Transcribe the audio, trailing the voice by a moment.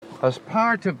As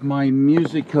part of my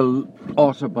musical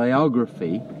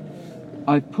autobiography,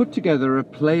 I've put together a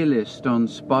playlist on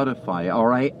Spotify,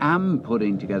 or I am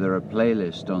putting together a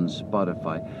playlist on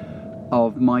Spotify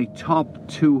of my top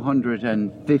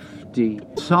 250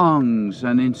 songs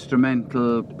and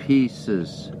instrumental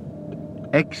pieces,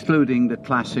 excluding the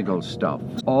classical stuff.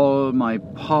 All my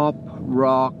pop,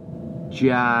 rock,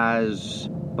 jazz,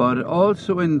 but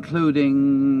also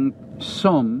including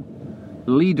some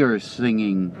leader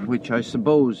singing, which I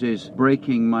suppose is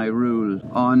breaking my rule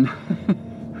on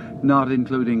not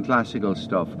including classical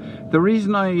stuff. The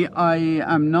reason I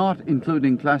am not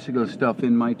including classical stuff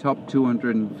in my top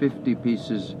 250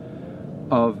 pieces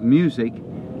of music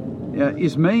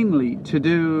is mainly to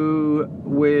do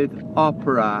with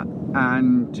opera,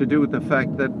 and to do with the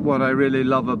fact that what I really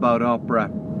love about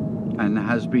opera, and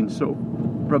has been so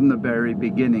from the very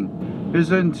beginning,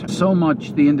 isn't so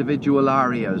much the individual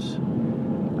arias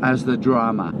as the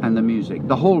drama and the music,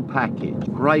 the whole package.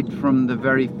 Right from the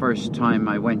very first time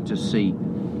I went to see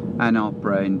an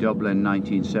opera in Dublin,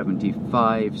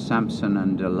 1975, Samson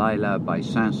and Delilah by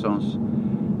Saint-Saëns,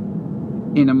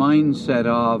 in a mindset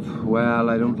of,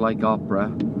 well, I don't like opera,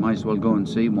 might as well go and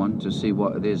see one to see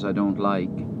what it is I don't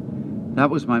like. That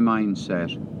was my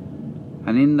mindset.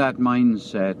 And in that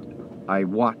mindset, I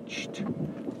watched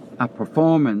a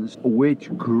performance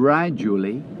which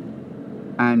gradually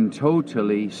and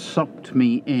totally sucked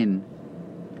me in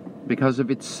because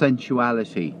of its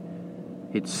sensuality,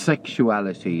 its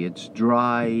sexuality, its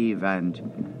drive, and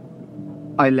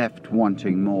I left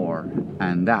wanting more.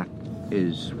 And that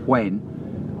is when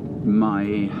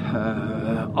my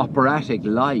operatic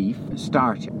life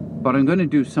started. But I'm going to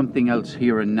do something else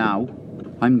here and now.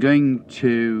 I'm going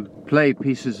to play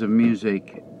pieces of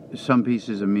music, some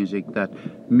pieces of music that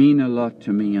mean a lot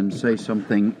to me, and say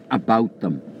something about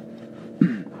them.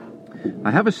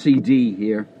 I have a CD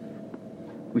here,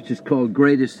 which is called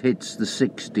Greatest Hits, the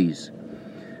 60s.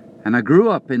 And I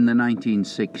grew up in the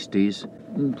 1960s.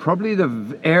 Probably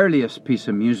the earliest piece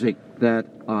of music that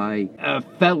I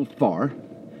fell for,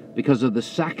 because of the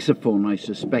saxophone, I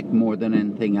suspect, more than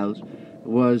anything else,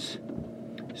 was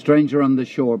Stranger on the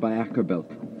Shore by Ackerbilk.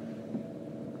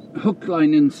 Hook,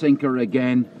 line and sinker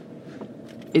again.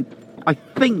 It, I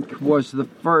think, was the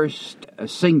first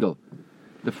single,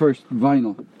 the first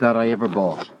vinyl that I ever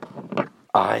bought.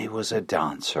 I was a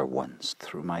dancer once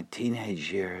through my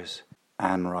teenage years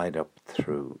and right up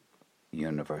through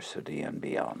university and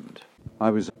beyond. I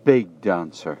was a big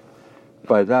dancer.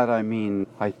 By that I mean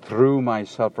I threw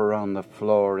myself around the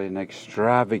floor in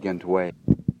extravagant way.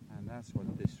 And that's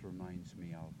what this reminds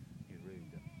me of. It really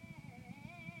does.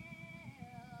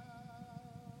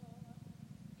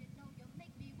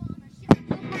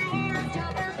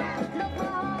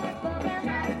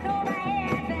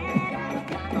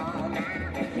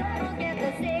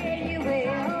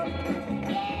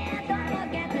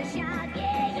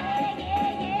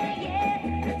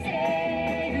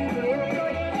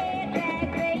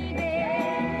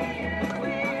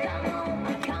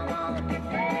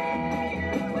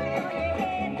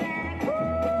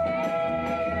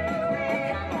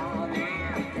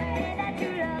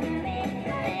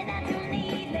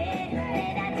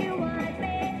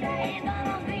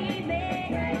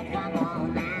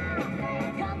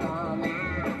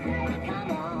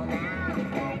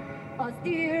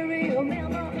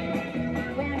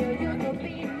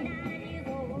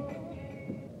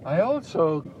 I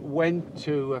also went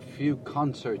to a few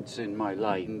concerts in my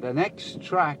life. The next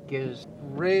track is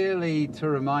really to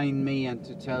remind me and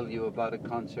to tell you about a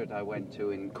concert I went to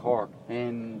in Cork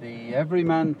in the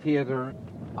Everyman Theatre,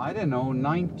 I don't know,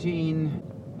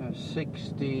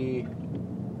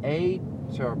 1968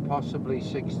 or possibly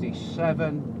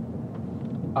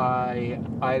 67. I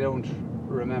don't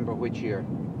remember which year.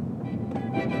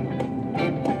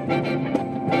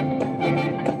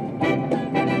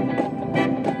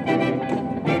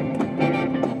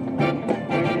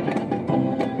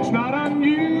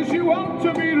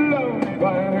 To be loved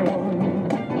by anyone.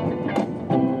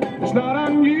 It's not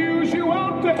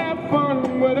unusual to have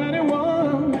fun with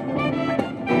anyone.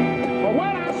 But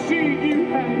when I see you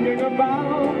hanging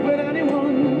about with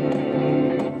anyone,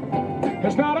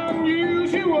 it's not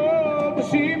unusual to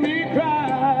see me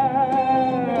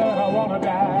cry. I wanna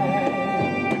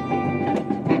die.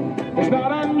 It's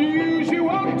not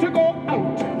unusual to go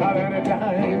out at any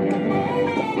time.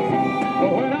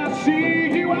 But when I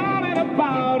see you out and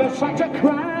about, it's such a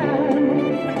crime.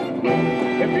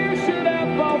 If you should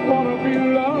ever wanna be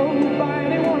loved by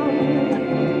anyone,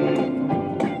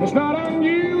 it's not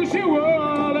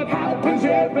unusual, it happens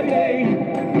every day.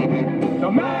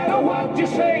 No matter what you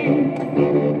say,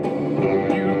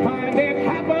 you'll find it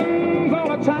happens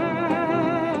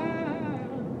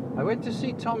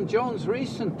see Tom Jones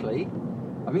recently.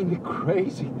 I mean, the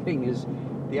crazy thing is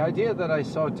the idea that I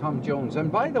saw Tom Jones,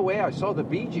 and by the way, I saw the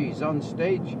Bee Gees on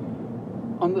stage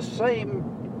on the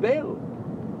same bill.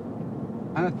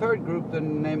 And a third group, the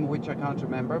name of which I can't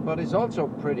remember, but is also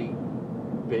pretty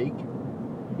big.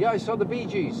 Yeah, I saw the Bee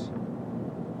Gees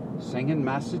singing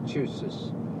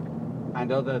Massachusetts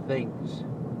and other things.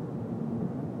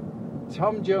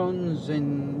 Tom Jones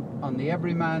on the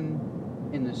Everyman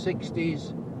in the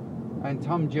 60s, and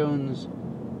Tom Jones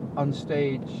on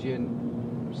stage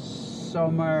in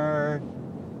summer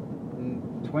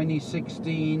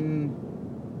 2016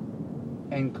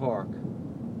 in Cork.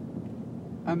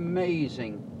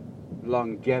 Amazing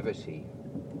longevity.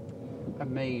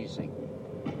 Amazing.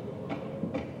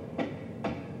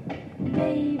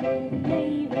 Baby,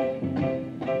 baby,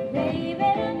 baby,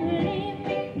 don't leave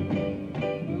me.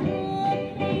 Oh,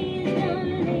 please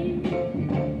don't leave me.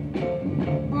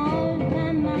 All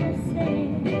by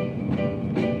myself.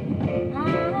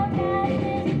 I've got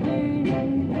this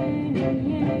burning, burning,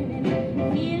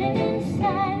 yearning feeling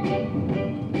inside me.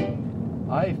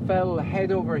 I fell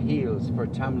head over heels for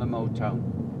Tamla Motown.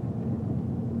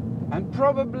 And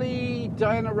probably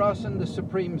Diana Ross and the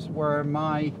Supremes were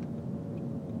my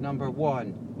number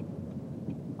one.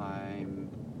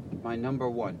 My number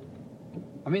one.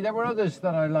 I mean, there were others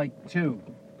that I liked too.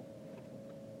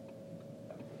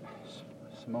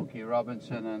 Smokey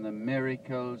Robinson and the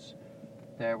Miracles.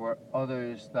 There were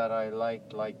others that I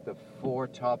liked, like the Four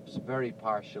Tops, very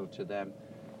partial to them.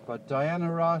 But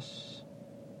Diana Ross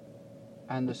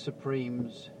and the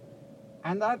Supremes,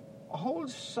 and that whole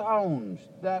sound,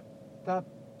 that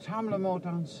Tamla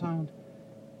Motown sound,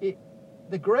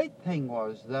 the great thing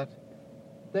was that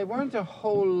they weren't a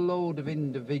whole load of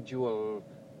individual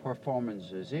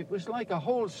performances. It was like a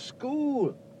whole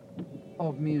school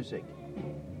of music.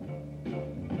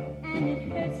 And it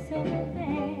hurts so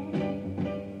bad.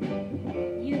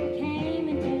 You came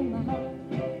into my heart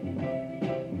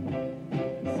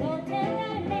so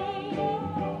tenderly,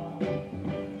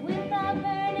 without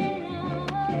burning love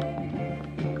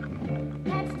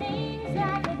that stings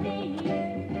like a bee.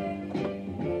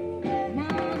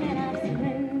 Now that I've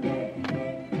surrendered,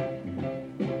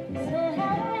 so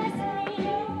helplessly,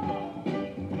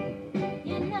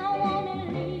 you now wanna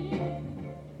leave.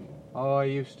 Oh, I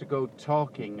used to go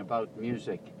talking about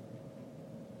music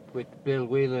with Bill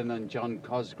Whelan and John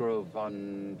Cosgrove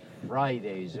on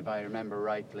Fridays, if I remember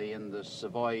rightly, in the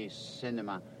Savoy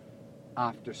Cinema.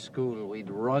 After school, we'd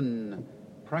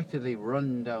practically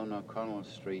run down O'Connell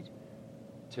Street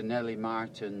to Nellie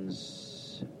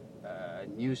Martin's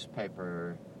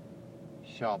newspaper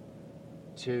shop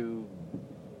to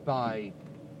buy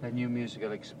the New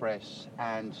Musical Express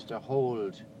and to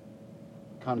hold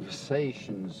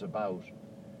conversations about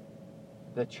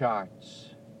the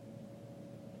charts.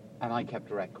 And I kept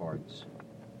records.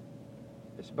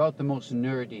 It's about the most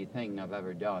nerdy thing I've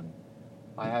ever done.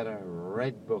 I had a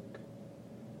red book,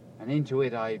 and into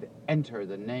it I'd enter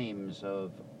the names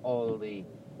of all the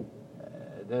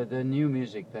new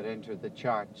music that entered the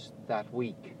charts that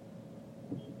week.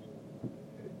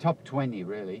 Top 20,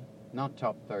 really, not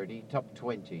top 30, top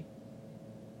 20.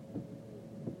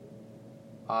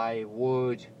 I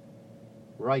would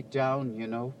write down,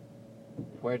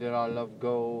 Where Did Our Love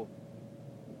Go?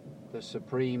 The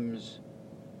Supremes,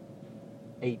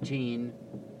 18.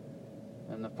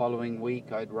 And the following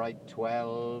week I'd write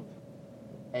 12,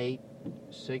 8,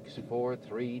 6, 4,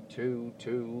 3, 2,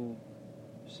 2,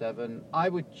 7. I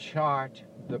would chart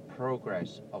the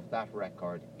progress of that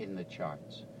record in the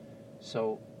charts.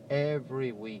 So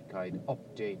every week I'd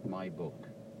update my book.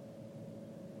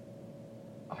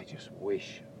 I just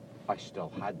wish I still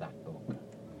had that book.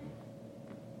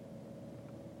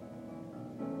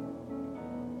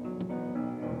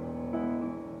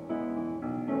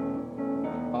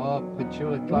 Oh,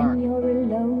 Petula Clark. When you're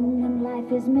alone and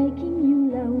life is making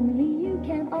you lonely, you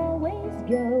can always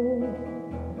go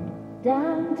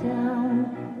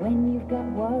downtown. When you've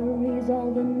got worries,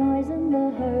 all the noise and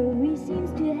the hurry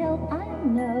seems to help, I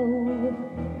know.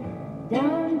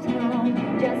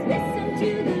 Downtown, just listen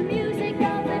to the music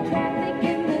of the traffic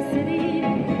in the city.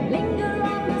 Linger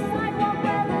on the sidewalk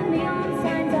where the neon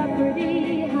signs are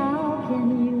pretty. How can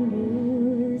you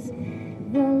lose?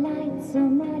 The lights are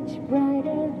much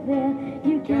brighter there.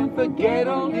 You can't forget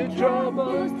all your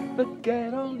troubles,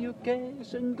 forget all your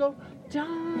cares and go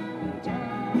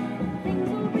downtown. Things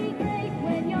will be great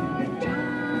when you're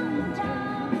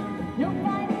downtown. No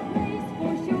private place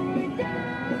for sure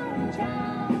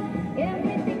downtown.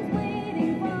 Everything's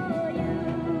waiting for you.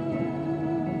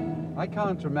 I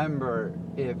can't remember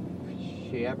if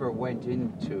she ever went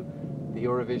into the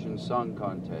Eurovision Song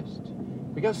Contest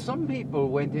Because some people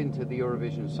went into the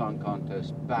Eurovision Song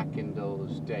Contest back in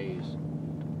those days.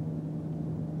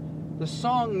 The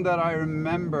song that I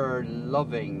remember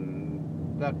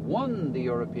loving that won the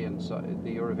Eurovision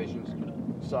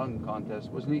Song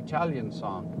Contest was an Italian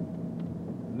song.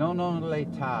 Non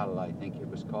Letal, I think it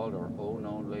was called, or Oh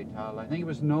Non Letal. I think it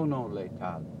was Non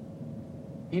Letal.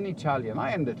 In Italian,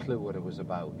 I hadn't a clue what it was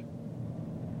about.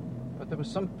 But there was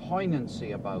some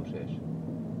poignancy about it.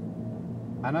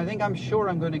 And I'm sure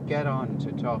I'm going to get on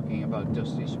to talking about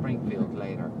Dusty Springfield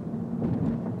later.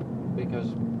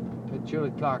 Because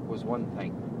Julia Clark was one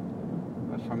thing,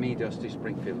 but for me Dusty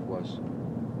Springfield was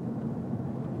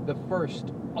the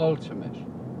first ultimate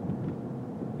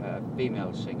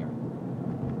female singer.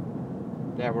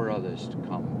 There were others to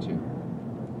come too.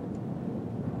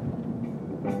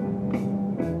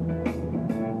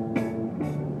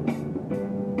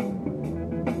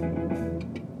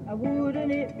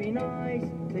 Wouldn't it be nice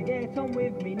to get on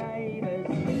with me neighbours?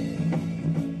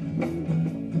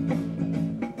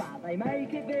 But they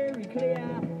make it very clear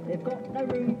they've got no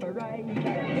room for ravers.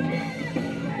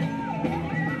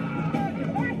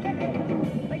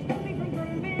 They stop me from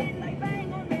grooving, they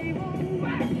bang on me wall.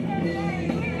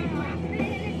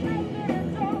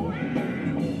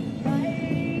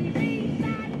 Baby,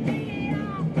 Saturday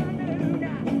afternoon,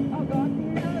 I've got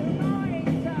no mind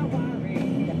to worry.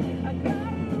 I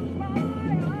close my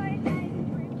eyes and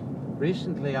dream.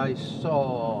 Recently I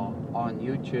saw on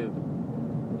YouTube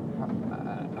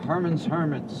Herman's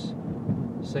Hermits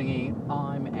singing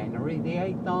I'm Henry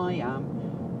VIII I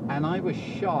am, and I was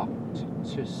shocked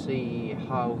to see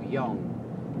how young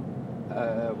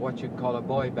what you'd call a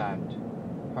boy band,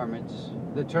 Hermits,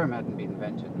 the term hadn't been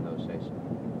invented in those days,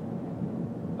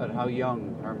 but how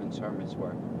young Herman's Hermits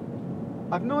were.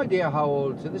 I've no idea how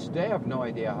old, to this day I've no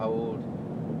idea how old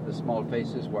the Small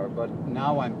Faces were, but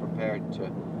now I'm prepared to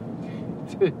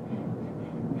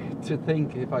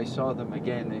think if I saw them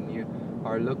again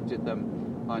or looked at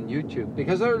them on YouTube,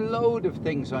 because there are a load of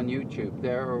things on YouTube.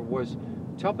 There was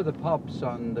Top of the Pops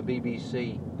on the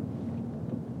BBC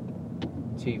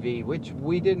TV, which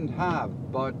we didn't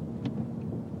have, but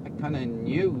I kind of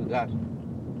knew that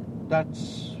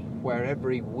that's where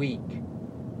every week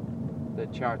the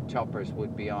chart toppers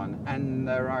would be on, and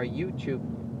there are YouTubes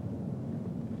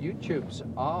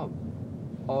of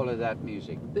all of that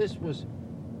music. This was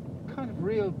kind of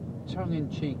real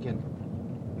tongue-in-cheek and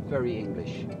very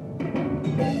English.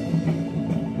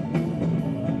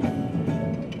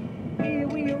 Here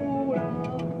we all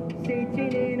are,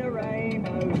 sitting in a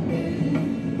rainbow.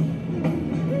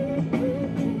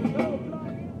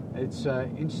 It's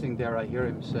interesting there, I hear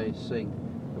him sing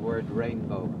the word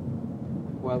rainbow.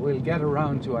 Well, we'll get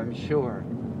around to, I'm sure,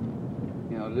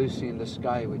 you know, Lucy in the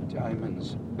Sky with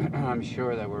Diamonds. I'm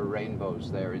sure there were rainbows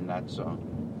there in that song.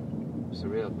 It's a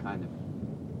real kind of,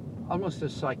 almost a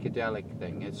psychedelic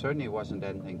thing. It certainly wasn't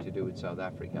anything to do with South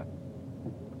Africa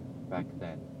back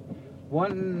then.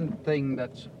 One thing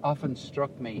that's often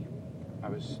struck me, I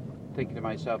was thinking to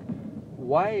myself,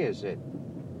 why is it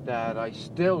that I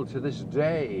still, to this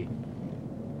day,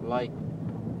 like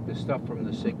the stuff from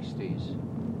the 60s?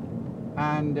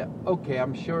 And, okay,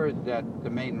 I'm sure that the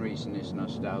main reason is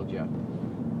nostalgia.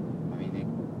 I mean, it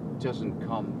doesn't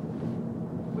come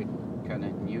with kind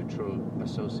of neutral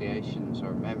associations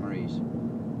or memories.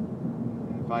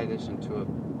 If I listen to a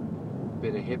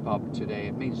bit of hip-hop today,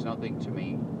 it means nothing to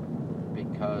me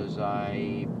because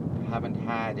I haven't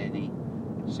had any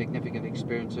significant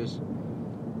experiences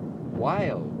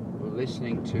while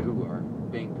listening to or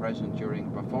being present during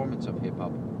a performance of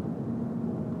hip-hop.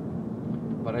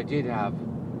 But I did have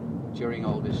during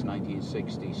all this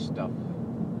 1960s stuff.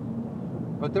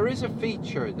 But there is a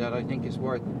feature that I think is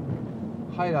worth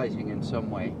highlighting in some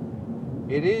way.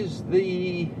 It is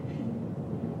the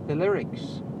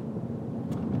lyrics.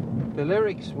 The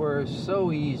lyrics were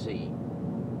so easy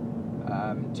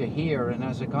to hear and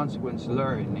as a consequence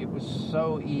learn. It was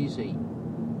so easy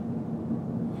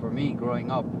for me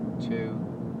growing up to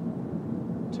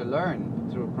learn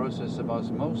through a process of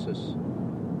osmosis.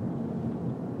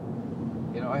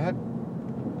 You know,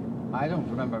 I don't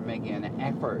remember making an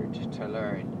effort to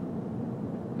learn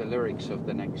the lyrics of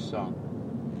the next song.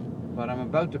 But I'm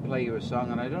about to play you a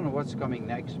song, and I don't know what's coming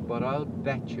next, but I'll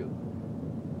bet you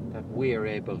that we're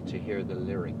able to hear the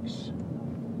lyrics.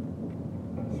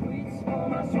 Sweets for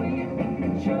my sweet,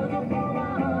 sugar for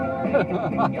my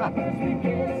honey. Your first sweet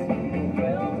kiss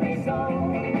thrills me so.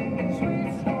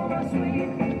 Sweets for my sweet,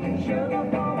 sugar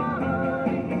for my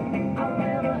honey. I'll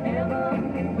never ever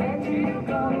let you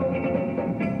go.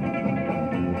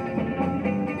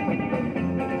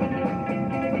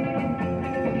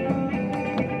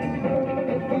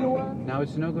 Now,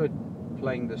 it's no good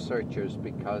playing the Searchers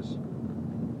because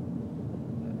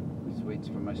Sweets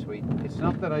for My Sweet. It's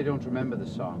not that I don't remember the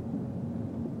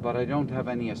song, but I don't have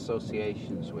any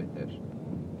associations with it.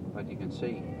 But you can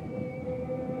see.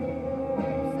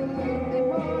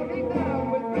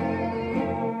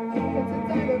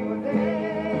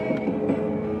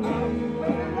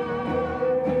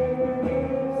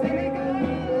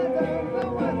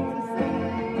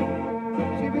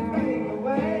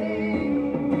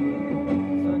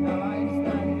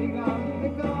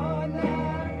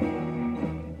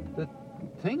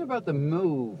 The thing about the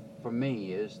move for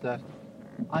me is that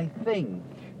I think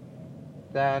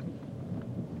that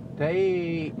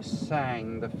they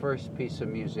sang the first piece of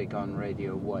music on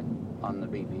Radio 1 on the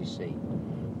BBC.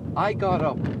 I got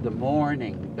up the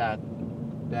morning that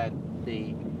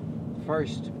the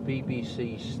first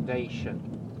BBC station,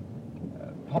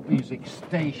 pop music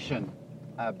station,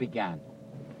 began.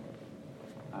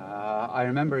 I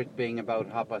remember it being about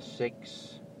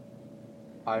 6:30.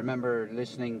 I remember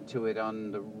listening to it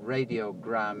on the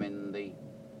radiogram in the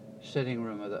sitting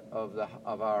room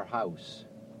of our house,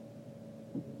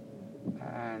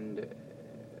 and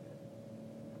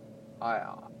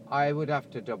I would have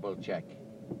to double check,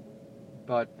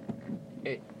 but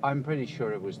I'm pretty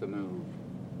sure it was The Move.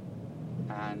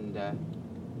 And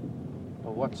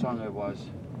but what song it was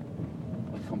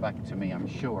will come back to me. I'm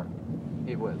sure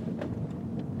it will.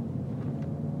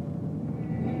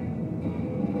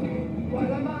 What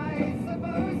am I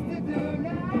supposed to do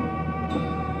now?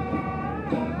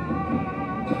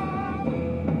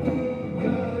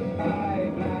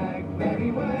 Goodbye,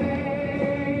 Blackberry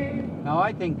Way. Now,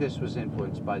 I think this was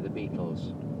influenced by the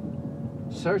Beatles.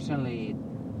 Certainly,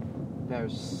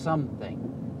 there's something,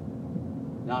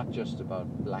 not just about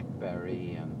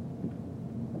Blackberry and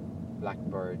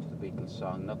Blackbird, the Beatles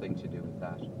song, nothing to do with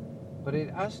that. But it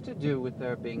has to do with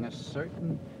there being a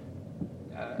certain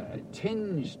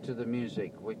tinge to the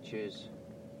music, which is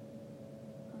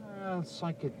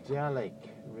psychedelic,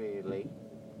 really.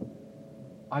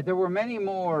 There were many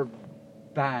more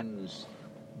bands.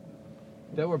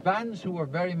 There were bands who were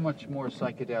very much more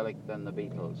psychedelic than the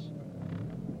Beatles.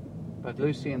 But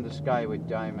Lucy in the Sky with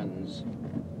Diamonds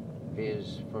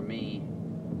is, for me,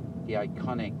 the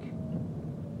iconic,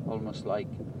 almost like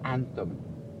anthem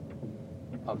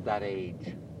of that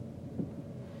age.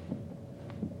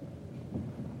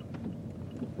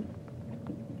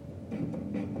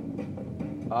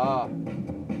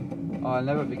 I'll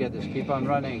never forget this. Keep on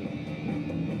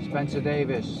Running. Spencer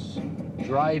Davis,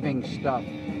 Driving Stuff.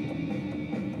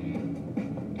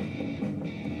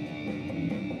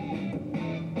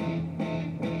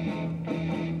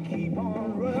 Keep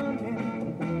on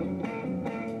running.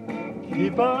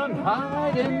 Keep on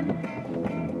hiding.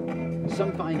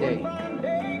 Some fine day. One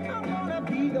day I'm gonna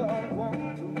be the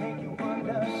one to make you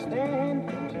understand.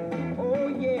 Oh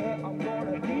yeah, I'm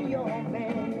gonna be your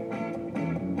man.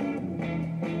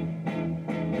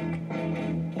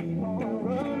 Keep on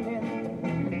running,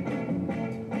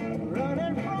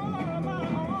 running from my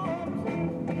arms.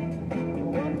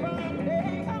 One fine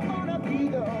day I'm gonna be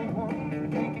the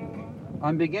one.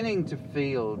 I'm beginning to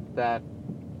feel that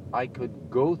I could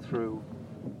go through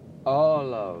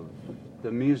all of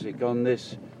the music on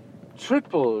this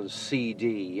triple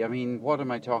CD. I mean, what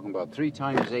am I talking about? 3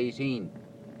 times 18,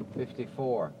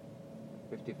 54.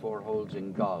 54 holes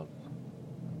in golf.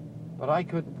 But I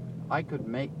could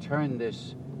turn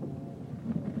this,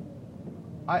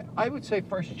 I would say,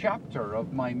 first chapter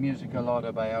of my musical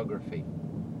autobiography.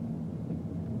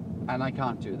 And I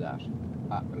can't do that.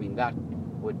 I mean, that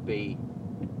would be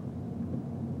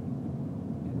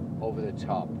over the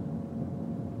top.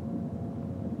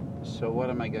 So what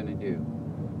am I going to do?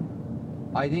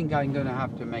 I think I'm going to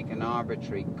have to make an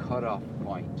arbitrary cut-off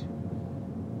point.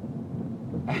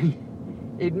 And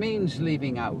it means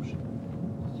leaving out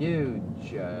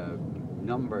huge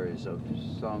numbers of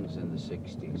songs in the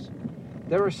 60s.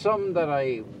 There are some that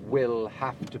I will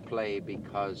have to play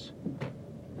because,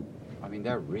 I mean,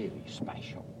 they're really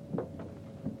special.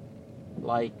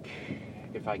 Like,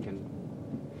 if I can...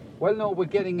 Well, no, we're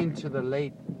getting into the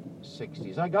late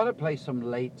 60s. I gotta play some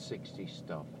late 60s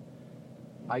stuff.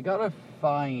 I gotta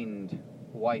find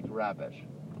White Rabbit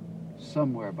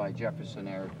somewhere by Jefferson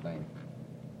Airplane,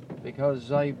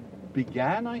 because I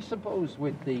began, I suppose,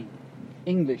 with the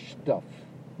English stuff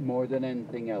more than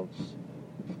anything else.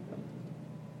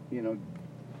 You know,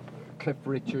 Cliff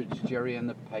Richards, Jerry and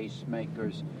the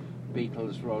Pacemakers,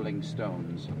 Beatles, Rolling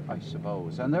Stones, I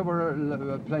suppose. And there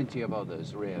were plenty of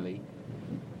others, really.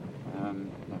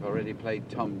 I've already played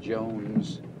Tom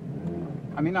Jones.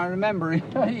 I mean, I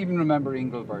even remember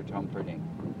Engelbert Humperdinck.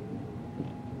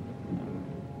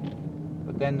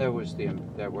 Then there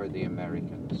were the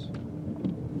Americans,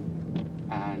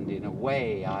 and in a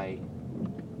way, I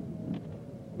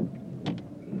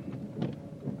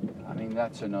mean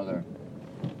that's another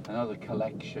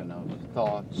collection of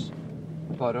thoughts,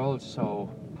 but also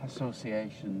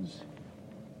associations,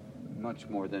 much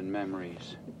more than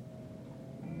memories.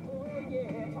 Oh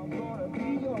yeah, I'm gonna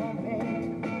be your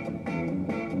man.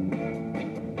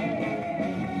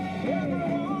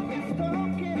 Everyone is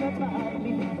talking about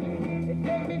me. It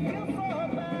makes me feel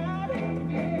so bad.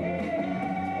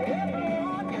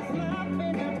 Everyone is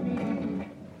laughing at me.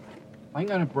 I'm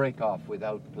going to break off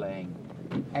without playing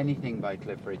anything by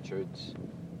Cliff Richards,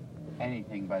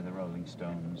 anything by the Rolling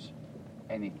Stones,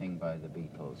 anything by the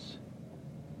Beatles.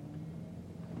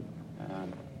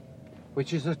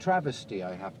 Which is a travesty,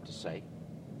 I have to say.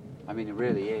 I mean, it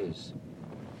really is.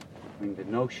 I mean, the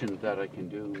notion that I can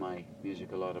do my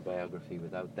musical autobiography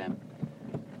without them,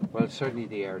 well, certainly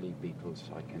the early Beatles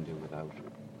I can do without.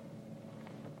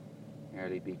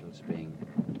 Early Beatles being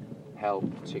Help,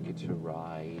 Ticket to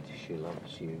Ride, She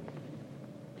Loves You,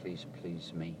 Please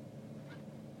Please Me.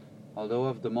 Although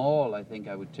of them all, I think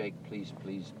I would take Please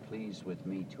Please Please with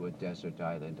Me to a Desert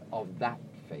Island of that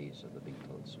phase of the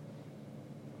Beatles.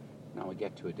 Now we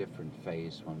get to a different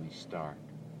phase when we start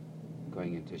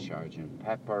going into Sgt.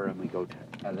 Pepper and we go to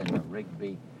Eleanor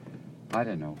Rigby. I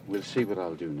don't know. We'll see what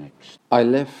I'll do next. I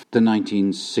left the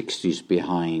 1960s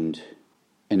behind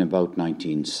in about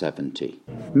 1970.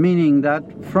 Meaning that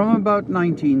from about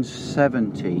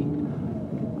 1970,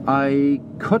 I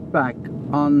cut back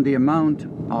on the amount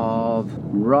of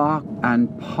rock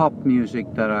and pop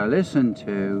music that I listened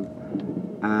to,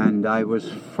 and I was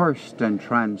first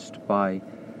entranced by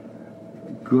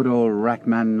good old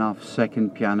Rachmaninoff's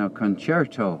Second Piano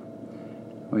Concerto,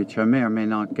 which I may or may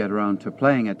not get around to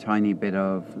playing a tiny bit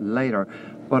of later.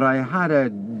 But I had a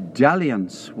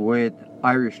dalliance with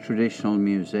Irish traditional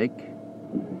music,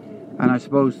 and I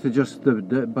suppose but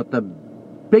the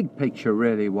big picture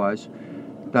really was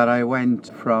that I went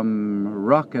from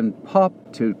rock and pop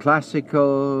to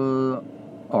classical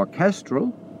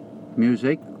orchestral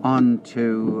music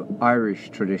onto Irish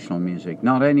traditional music,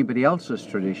 not anybody else's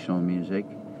traditional music,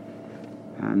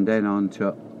 and then on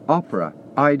to opera.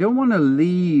 I don't want to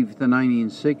leave the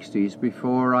 1960s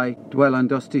before I dwell on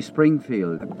Dusty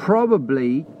Springfield.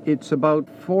 Probably it's about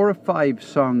 4 or 5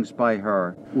 songs by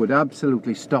her would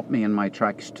absolutely stop me in my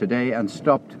tracks today, and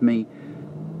stopped me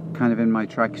kind of in my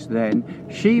tracks then.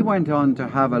 She went on to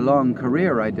have a long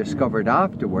career, I discovered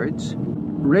afterwards.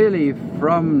 Really,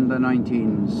 from the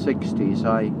 1960s,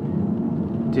 I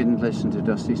didn't listen to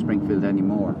Dusty Springfield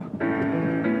anymore.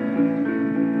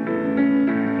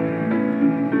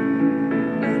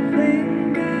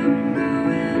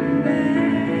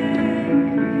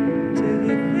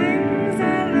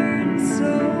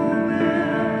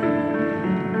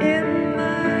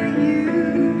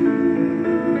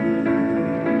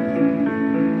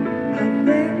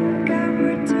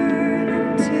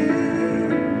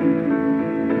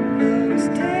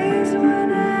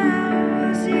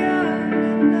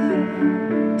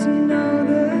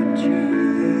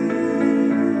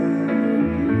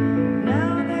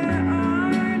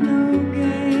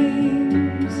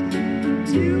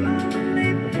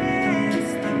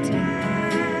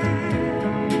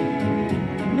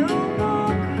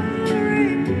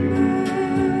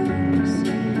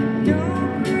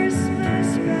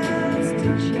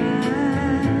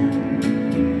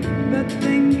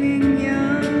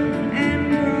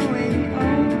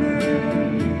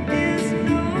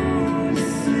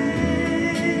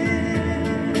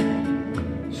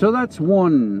 So that's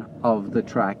one of the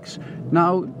tracks.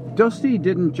 Now, Dusty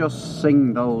didn't just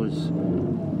sing those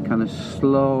kind of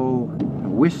slow,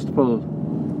 wistful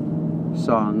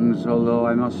songs, although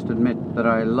I must admit that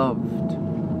I loved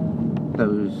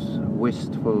those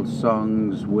wistful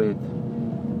songs with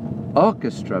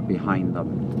orchestra behind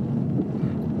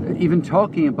them. Even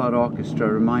talking about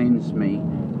orchestra reminds me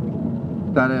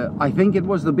that I think it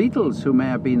was the Beatles who may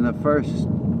have been the first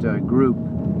group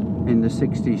in the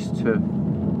 60s to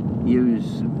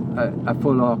use a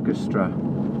full orchestra,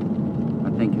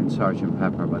 I think in Sgt.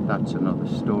 Pepper, but that's another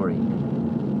story.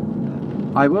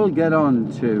 I will get on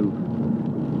to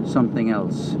something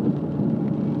else,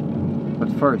 but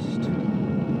first,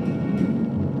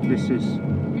 this is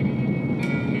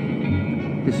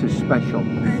special.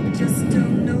 I just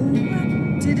don't know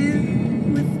what to do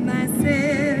with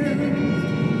myself.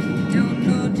 Don't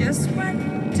know just what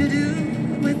to do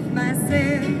with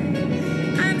myself.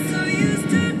 I'm so used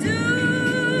to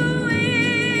doing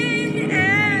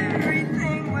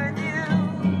everything with you,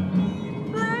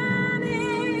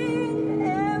 planning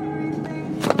everything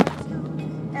with you,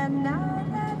 and now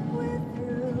that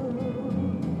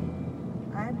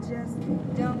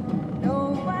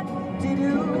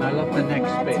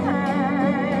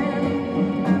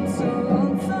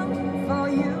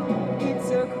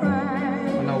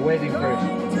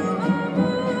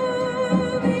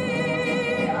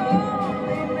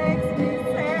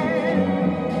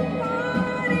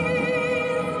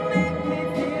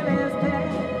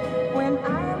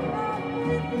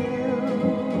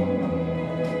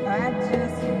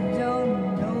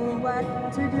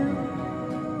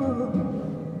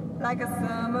like a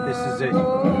summer This is it.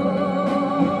 rose.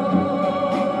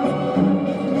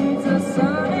 Needs the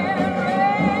sun and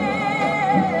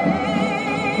rain.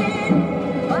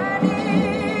 I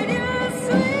need your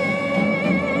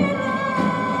sweet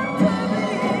love to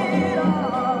beat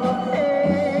all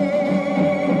day.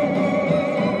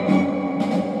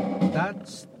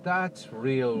 That's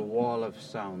real wall of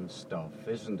sound stuff,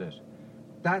 isn't it?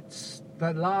 That's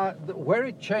where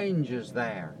it changes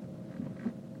there.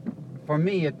 For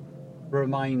me, it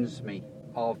reminds me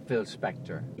of Phil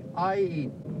Spector. I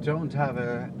don't have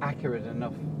an accurate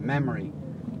enough memory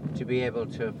to be able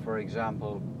to, for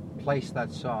example, place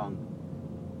that song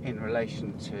in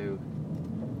relation to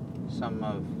some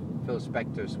of Phil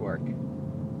Spector's work.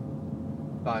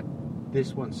 But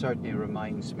this one certainly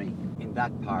reminds me in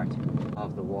that part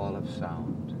of the wall of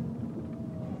sound.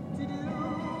 To do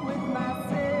with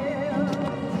myself,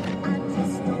 I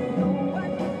just don't know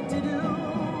what to do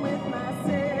with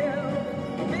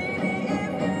myself. Baby,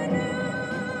 if you knew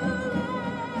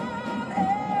love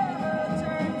ever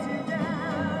turns you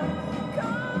down,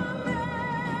 come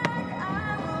back, I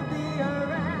will be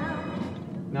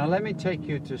around. Now let me take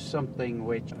you to something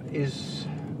which is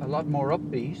a lot more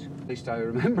upbeat. At least I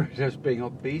remember it as being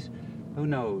upbeat. Who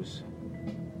knows?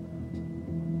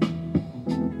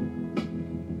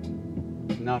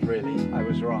 Not really. I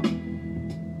was wrong.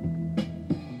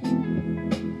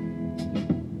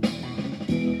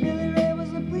 Billy Ray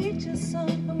was a preacher's son,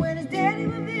 and when his daddy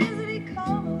would visit, he'd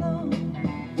come along.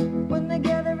 When they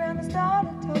gathered around and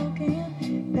started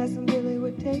talking, Cousin Billy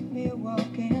would take me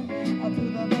walking. Out through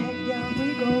the backyard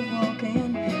we go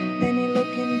walking. Then he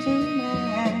looked into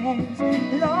my eyes.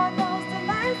 Lord knows to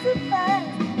my surprise,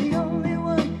 the only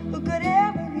one who could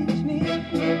ever reach me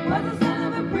was the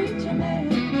son of a preacher man.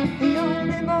 The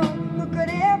only boy who could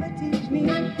ever teach me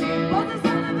was the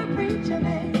son of a preacher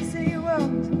man. Yes, he was.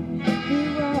 He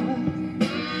was.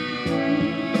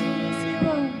 Yes, he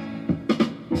was.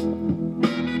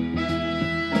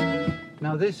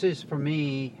 Now this is for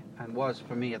me, and was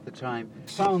for me at the time,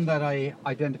 sound that I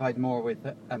identified more with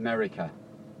America,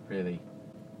 really.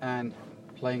 And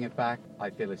playing it back, I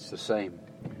feel it's the same.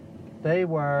 They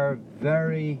were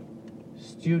very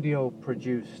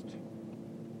studio-produced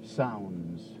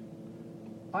sounds.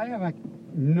 I have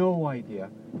no idea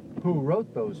who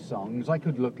wrote those songs. I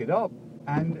could look it up,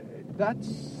 and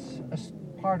that's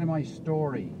part of my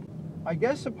story. I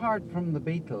guess apart from the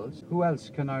Beatles, who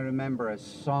else can I remember as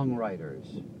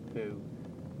songwriters who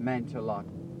meant a lot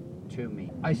to me?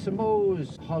 I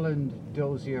suppose Holland,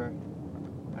 Dozier,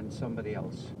 and somebody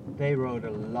else. They wrote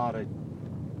a lot of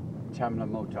Tamla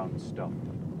Motown stuff.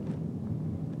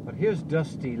 But here's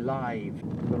Dusty live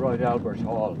at the Royal Albert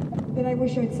Hall. That I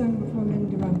wish I'd sung before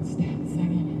Linda Ronstadt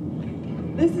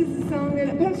sang it. This is a song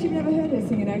that perhaps you've never heard her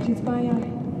sing it. Actually, it's by a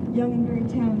young and very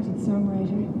talented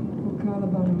songwriter called Carla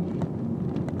Bonham.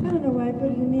 I don't know why I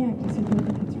put it in the act. I said, I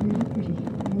think it's really pretty. I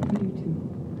hope you do too.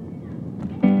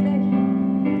 Thank you.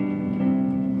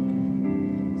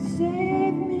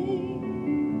 Save me,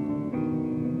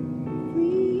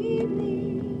 free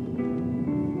me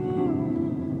from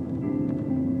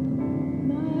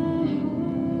my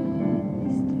heart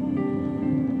this time.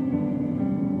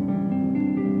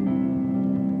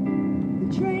 The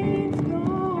train's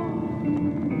gone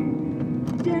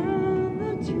down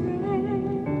the track,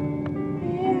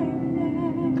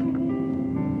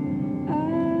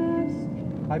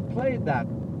 and I played that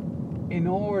in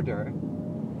order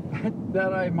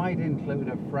that I might include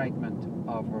a fragment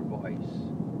of her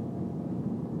voice.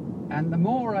 And the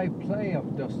more I play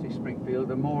of Dusty Springfield,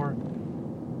 the more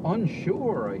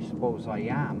unsure, I suppose, I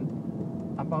am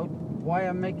about why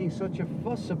I'm making such a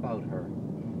fuss about her.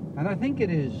 And I think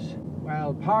it is,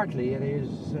 well, partly it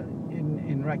is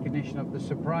in recognition of the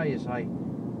surprise I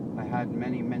had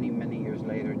many years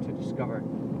later to discover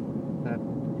that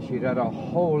she'd had a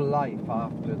whole life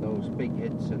after those big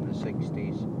hits in the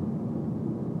 60s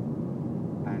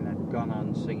and had gone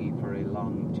on singing for a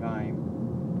long time.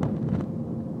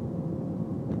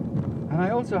 And I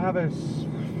also have a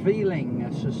feeling,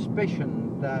 a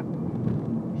suspicion that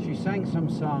she sang some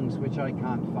songs which I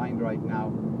can't find right now,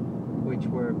 which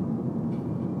were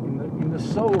in the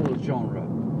soul genre.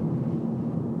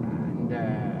 And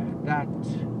that,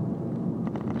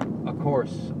 of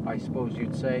course, I suppose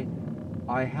you'd say,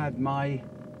 I had my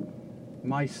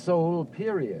soul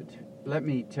period. Let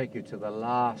me take you to the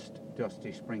last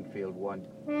Dusty Springfield one.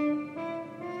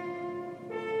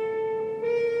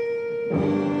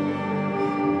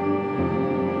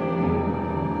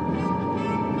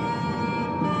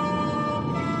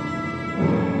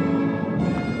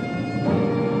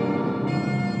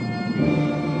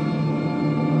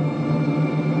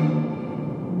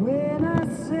 Well,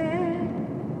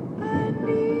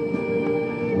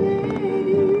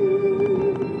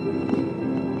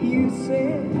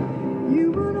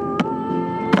 you would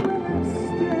always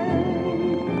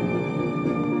stay.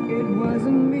 It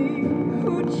wasn't me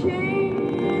who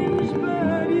changed,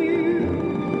 but you.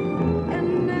 And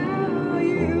now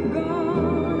you've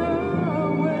gone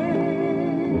away.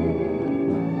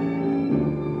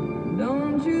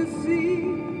 Don't you see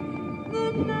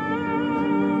that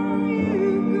now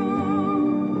you've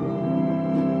gone,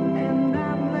 and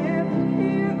I'm left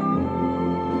here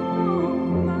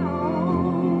on my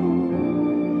own?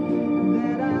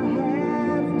 That I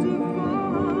have to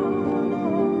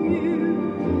follow you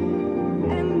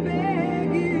and beg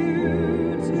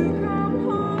you to come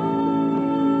home.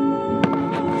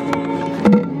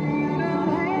 You don't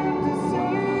have to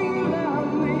say you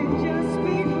love me just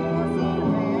because it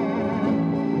happened.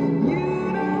 You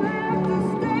don't have to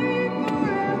stay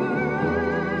forever.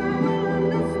 I will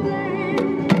understand.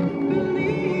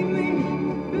 Believe me,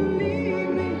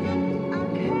 I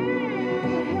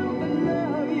can't help but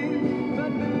love you.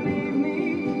 But believe me,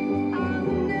 I'll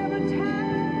never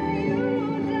tie you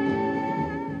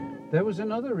down. There was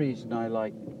another reason I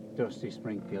like Dusty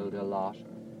Springfield a lot,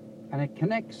 and it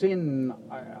connects in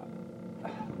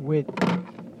with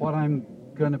what I'm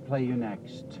going to play you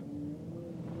next.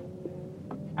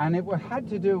 And it had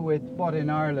to do with what in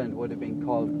Ireland would have been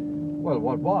called, well,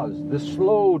 what was the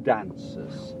slow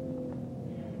dances.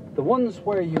 The ones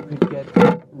where you could get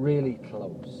really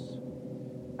close,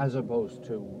 as opposed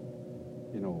to,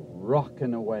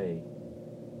 rocking away.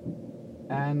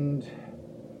 And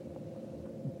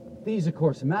these, of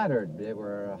course, mattered. They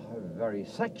were very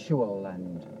sexual,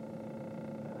 and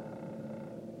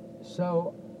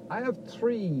so I have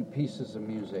 3 pieces of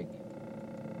music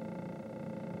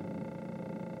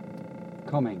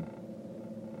coming.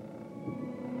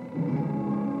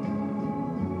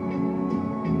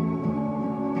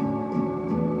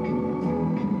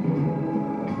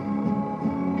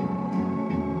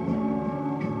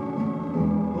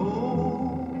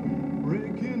 Oh,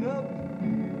 breaking up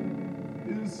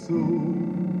is so.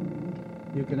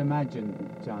 You can imagine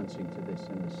dancing to this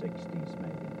in the 60s,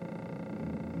 maybe.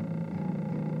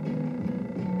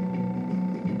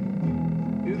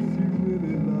 If you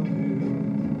really love him,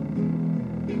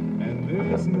 and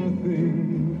there's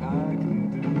nothing I can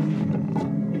do.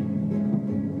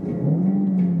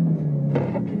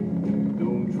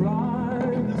 Don't try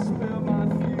to spare my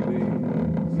feelings.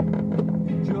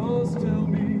 Just tell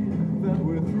me that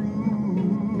we're through,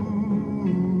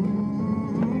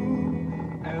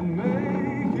 and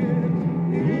make it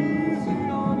easy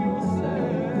on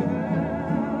yourself.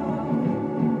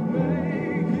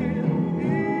 Make it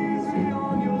easy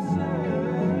on yourself.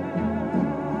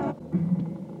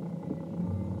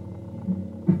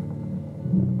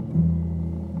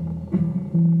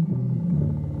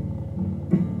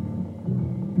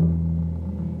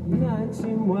 Nights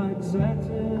in white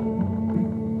satin,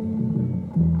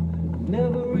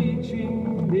 never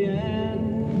reaching the end.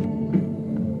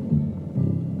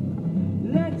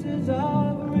 Letters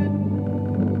I've written,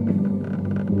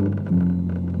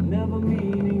 never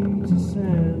meaning to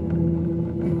send.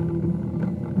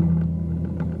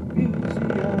 Beauty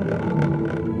I know,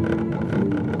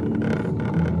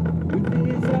 with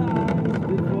these eyes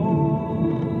before.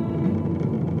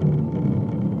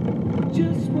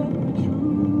 Just what the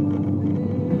truth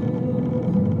is,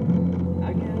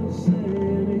 I can't say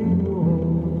anymore.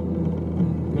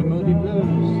 The Moody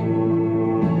Blues.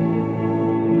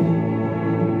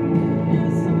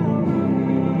 Yes, I love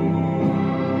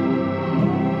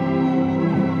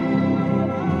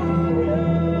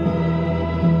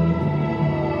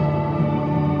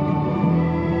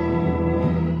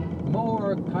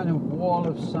More kind of wall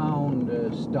of sound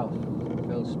stuff.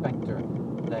 Phil Spector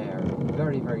there.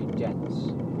 Very, very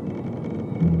dense.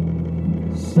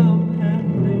 some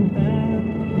hand in hand.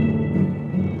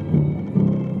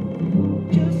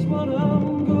 Just what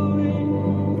I'm going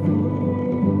through,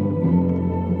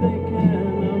 they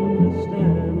can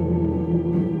understand.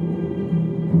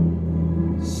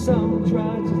 Some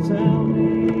try to tell me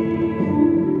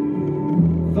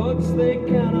thoughts they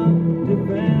cannot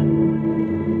defend.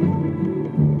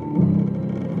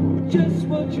 Just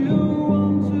what you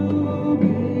want to be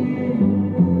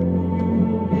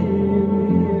in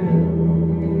the end,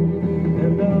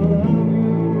 and I love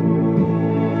you.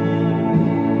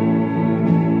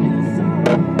 Yes, I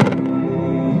love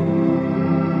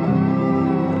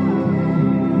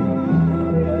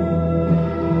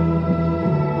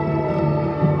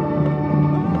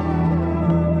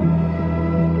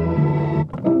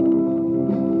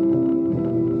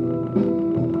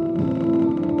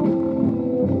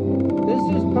This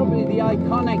is probably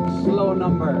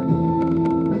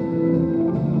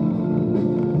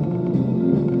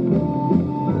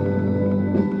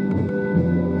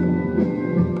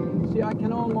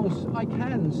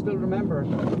still remember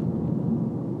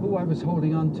who I was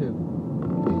holding on to.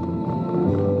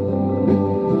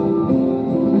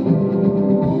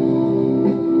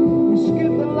 We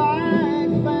skip the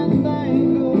light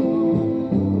fandango,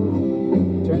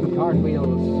 Turn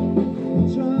cartwheels.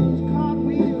 turns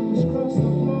cartwheels across the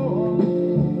floor.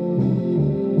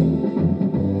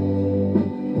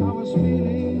 I was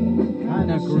feeling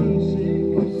Kinda kinda groovy.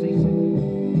 seasick.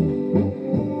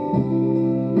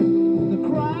 The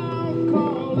crowd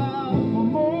called out for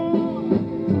more.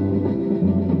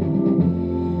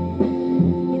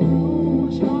 The room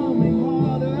was humming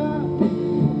harder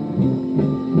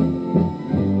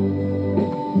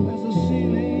as the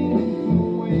ceiling flew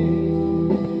away.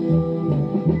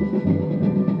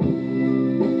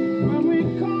 When we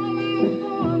called out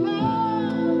for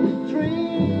another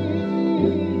drink,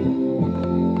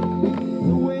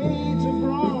 the waiter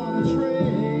brought a tray.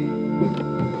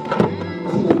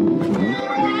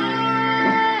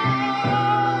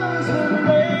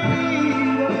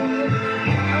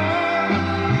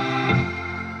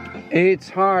 It's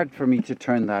hard for me to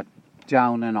turn that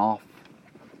down and off.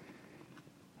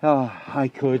 I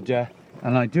could,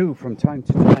 and I do from time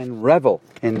to time, revel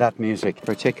in that music,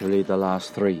 particularly the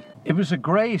last three. It was a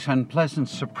great and pleasant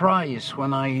surprise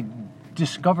when I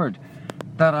discovered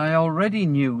that I already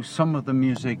knew some of the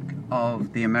music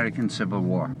of the American Civil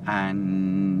War.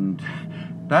 And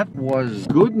that was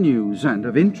good news and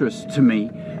of interest to me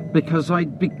because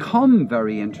I'd become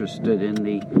very interested in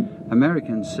the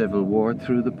American Civil War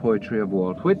through the poetry of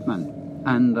Walt Whitman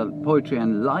and the poetry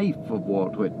and life of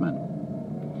Walt Whitman.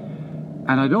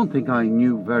 And I don't think I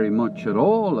knew very much at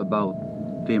all about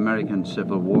the American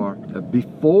Civil War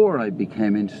before I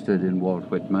became interested in Walt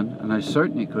Whitman, and I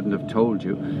certainly couldn't have told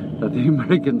you that the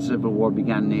American Civil War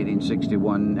began in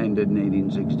 1861, ended in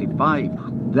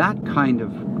 1865. That kind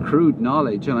of crude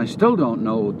knowledge, and I still don't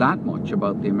know that much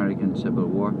about the American Civil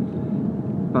War,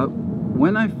 but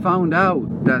when I found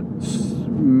out that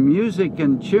music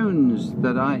and tunes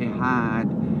that I had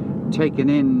taken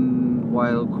in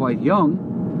while quite young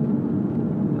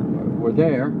were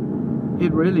there,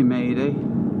 it really made a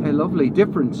lovely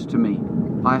difference to me.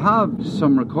 I have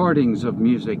some recordings of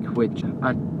music which,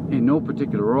 in no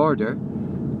particular order,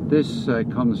 this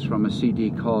comes from a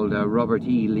CD called Robert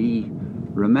E. Lee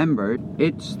Remembered.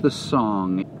 It's the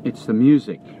song, it's the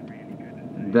music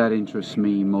that interests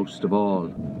me most of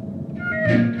all.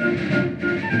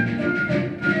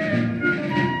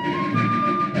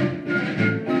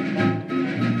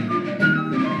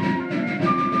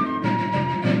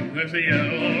 There's a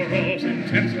yellow rose in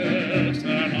Texas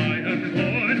that I am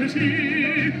going to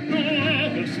see. No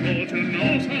other soldier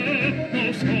knows her,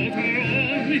 no soldier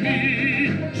only me.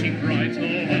 She cried so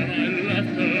when I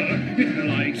left her, it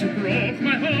like she broke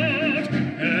my heart.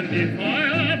 And if I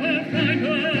ever find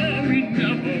her, we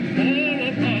never more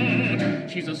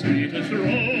apart. She's the sweetest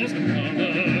rose in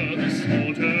color this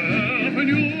soldier ever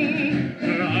knew.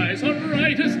 Her eyes are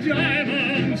bright as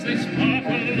diamonds, they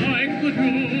sparkle like the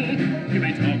dew. You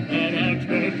may talk about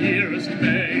your dearest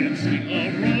May and sing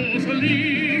of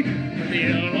Rosalie, but the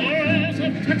yellow rose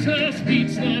of Texas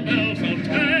beats the bells of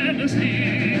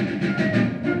Tennessee.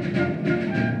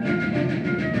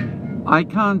 I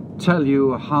can't tell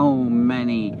you how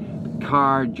many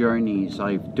car journeys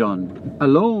I've done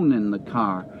alone in the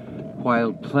car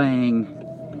while playing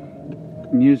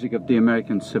music of the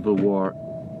American Civil War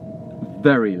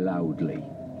very loudly.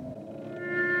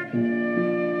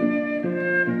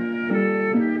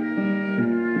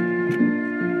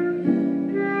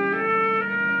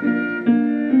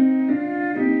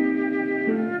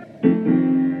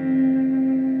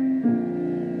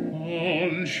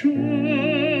 On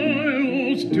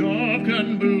Shilo's dark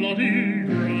and bloody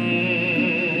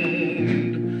ground,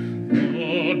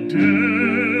 the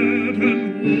dead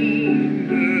and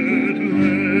wounded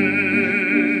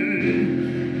lay.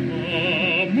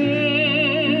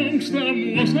 Amongst them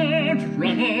was a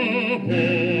drummer boy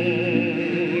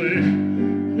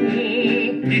who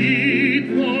beat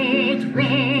the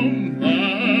drum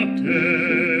that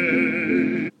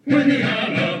day. When the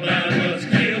Alabama's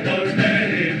keel was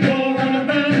laid, roll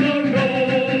Alabama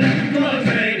roll, was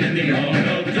laid in the yard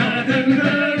of Jonathan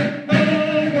Berg. Oh,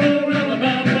 roll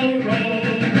Alabama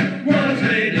roll, was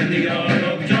laid in the yard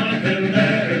of Jonathan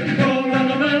Berg. Roll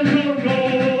Alabama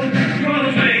roll,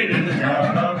 was laid in the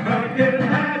yard of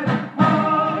Birkenhead. Oh,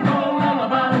 roll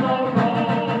Alabama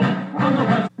roll.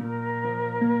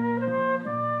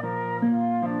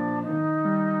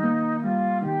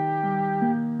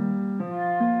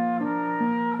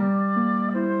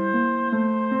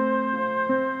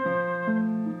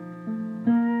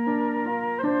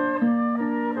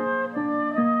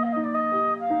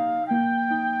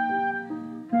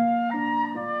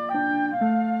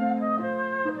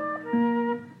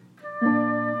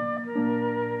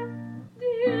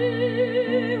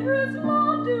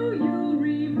 you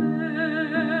remember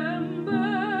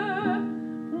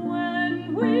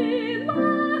when we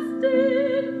last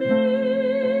did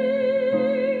meet?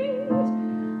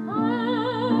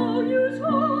 How you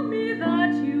told me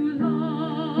that you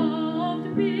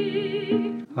loved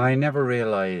me. I never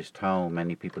realized how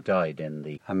many people died in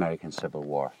the American Civil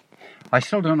War. I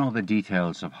still don't know the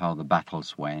details of how the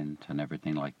battles went and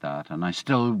everything like that, and I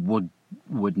still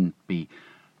wouldn't be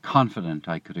confident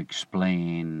I could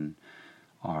explain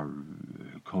or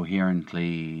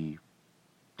coherently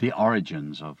the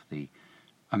origins of the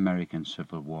American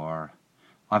Civil War.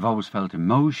 I've always felt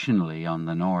emotionally on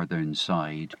the northern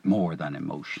side, more than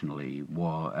emotionally.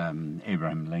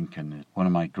 Abraham Lincoln is one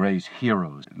of my great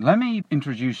heroes. Let me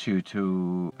introduce you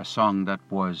to a song that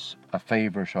was a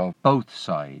favourite of both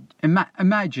sides.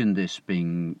 Imagine this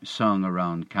being sung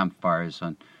around campfires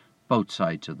on both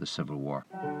sides of the Civil War.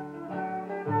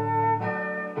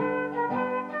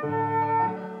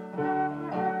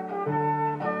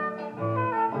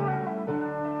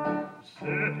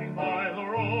 Sitting by the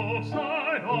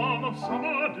roadside on a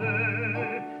summer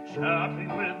day,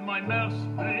 chatting with my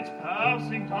messmates,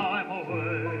 passing time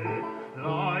away,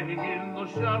 lying in the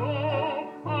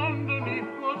shadow underneath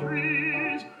the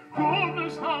trees.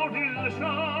 Goodness, how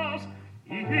delicious,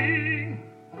 eating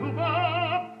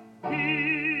goober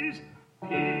peas,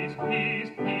 peas, peas,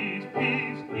 peas,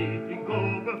 peas, eating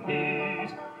goober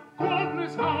peas.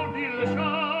 Goodness, how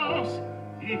delicious,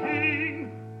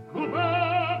 eating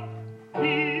goober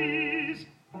peas.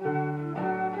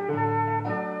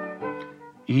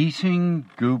 Eating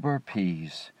goober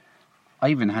peas. I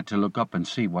even had to look up and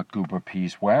see what goober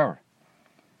peas were.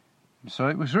 So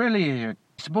it was really, I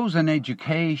suppose, an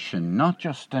education, not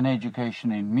just an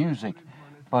education in music,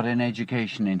 but an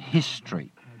education in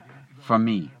history for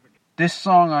me. This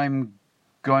song I'm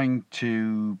going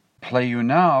to play you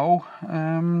now,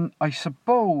 I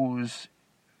suppose,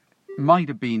 might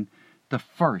have been the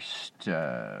first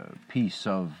piece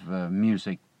of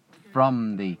music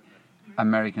from the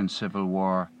American Civil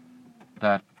War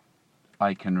that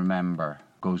I can remember.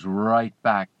 Goes right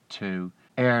back to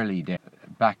early days,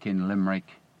 back in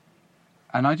Limerick.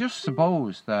 And I just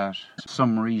suppose that for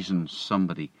some reason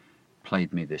somebody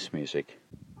played me this music.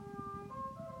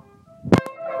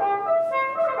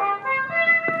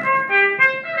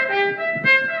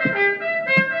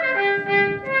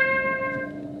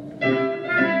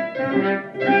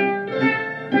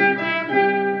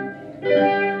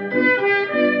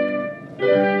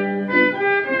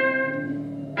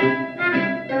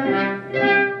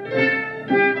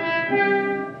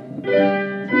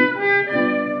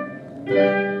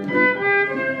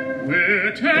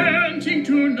 We're tenting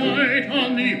tonight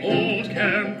on the old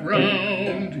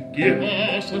campground. Give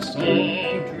us a song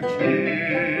to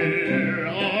cheer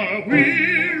our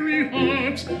weary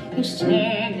hearts, a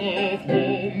song of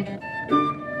home.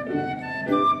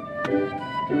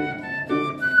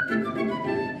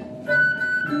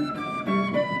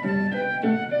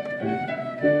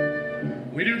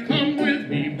 Will you come with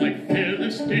me, my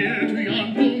fearless dear, to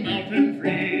yon blue mountain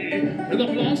free, where the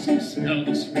blossoms smell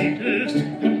the sweetest?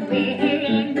 Come roll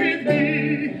along with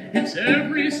me. It's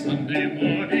every Sunday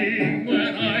morning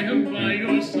when I am by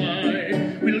your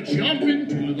side. We'll jump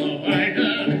into the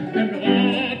wagon and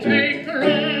all take the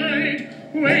ride.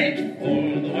 Wait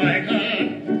for the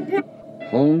wagon.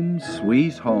 Home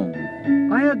Sweet Home.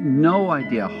 I had no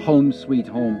idea Home Sweet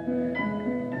Home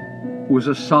was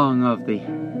a song of the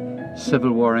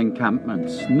Civil War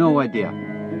encampments. No idea.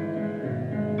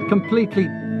 Completely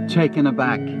taken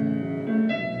aback.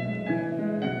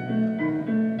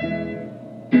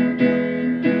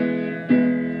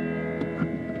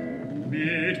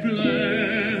 Mid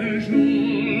pleasures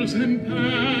and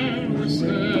palaces,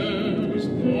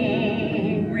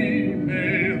 though we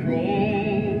may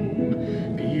roam,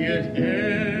 be it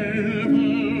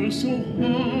ever so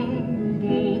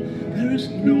humble, there's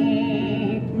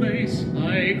no place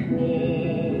like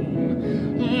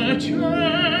home. A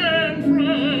chime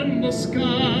from the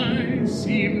sky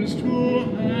seems to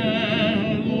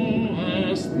hallow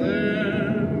us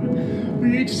there,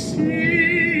 which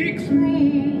seek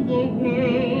through the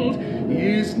world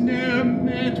is ne'er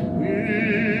met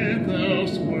with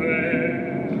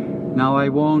elsewhere. Now I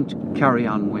won't carry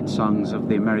on with songs of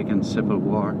the American Civil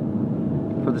War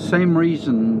for the same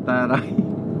reason that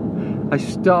I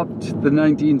stopped the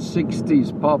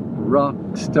 1960s pop rock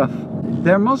stuff.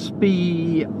 There must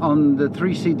be, on the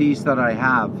 3 CDs that I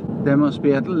have, there must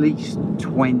be at least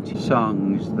 20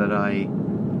 songs that I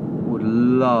would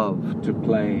love to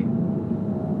play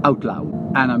out loud,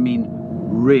 and I mean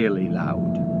really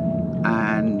loud,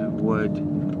 and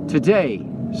would today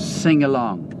sing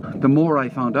along. the more I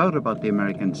found out about the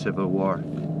American Civil War,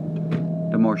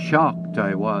 the more shocked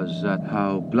I was at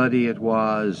how bloody it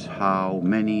was, how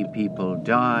many people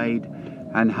died,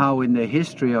 and how in the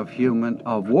history of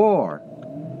war,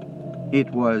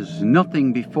 it was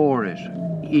nothing before it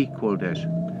equaled it,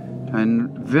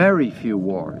 and very few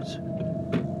wars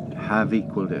have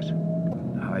equaled it.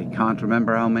 I can't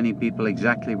remember how many people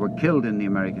exactly were killed in the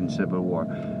American Civil War,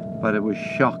 but it was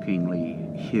shockingly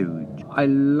huge. I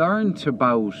learned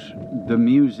about the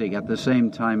music at the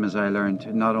same time as I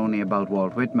learned not only about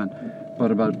Walt Whitman,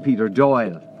 but about Peter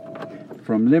Doyle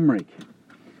from Limerick.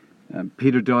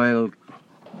 Peter Doyle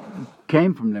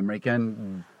came from Limerick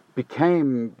and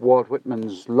became Walt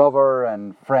Whitman's lover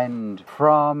and friend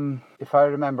from, if I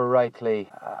remember rightly,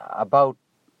 about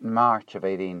March of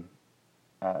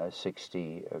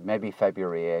 1860, maybe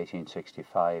February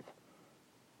 1865.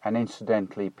 And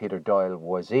incidentally, Peter Doyle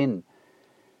was in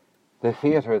the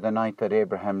theatre the night that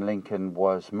Abraham Lincoln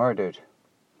was murdered,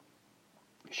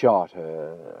 shot,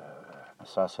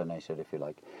 assassinated, if you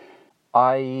like.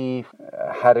 I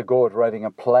had a go at writing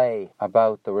a play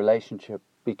about the relationship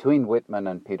between Whitman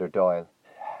and Peter Doyle.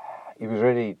 It was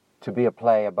really to be a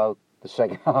play about the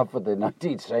second half of the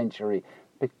 19th century,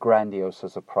 a bit grandiose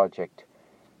as a project,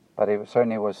 but it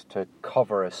certainly was to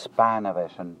cover a span of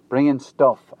it and bring in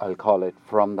stuff, I'll call it,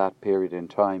 from that period in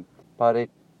time. But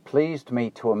it pleased me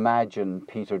to imagine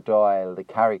Peter Doyle, the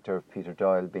character of Peter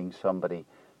Doyle, being somebody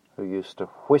who used to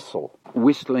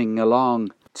whistling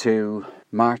along to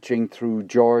Marching Through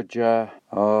Georgia,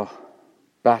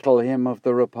 Battle Hymn of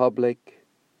the Republic,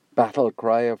 Battle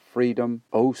Cry of Freedom,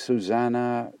 Oh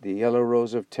Susanna, the Yellow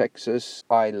Rose of Texas.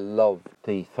 I love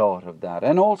the thought of that,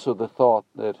 and also the thought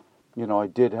that, you know, I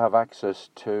did have access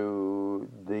to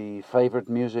the favourite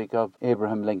music of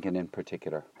Abraham Lincoln in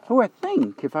particular, who I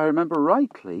think, if I remember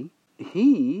rightly,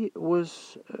 he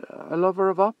was a lover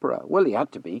of opera. Well, he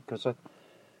had to be, because,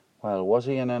 was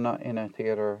he in a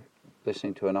theatre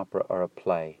listening to an opera or a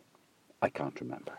play? I can't remember.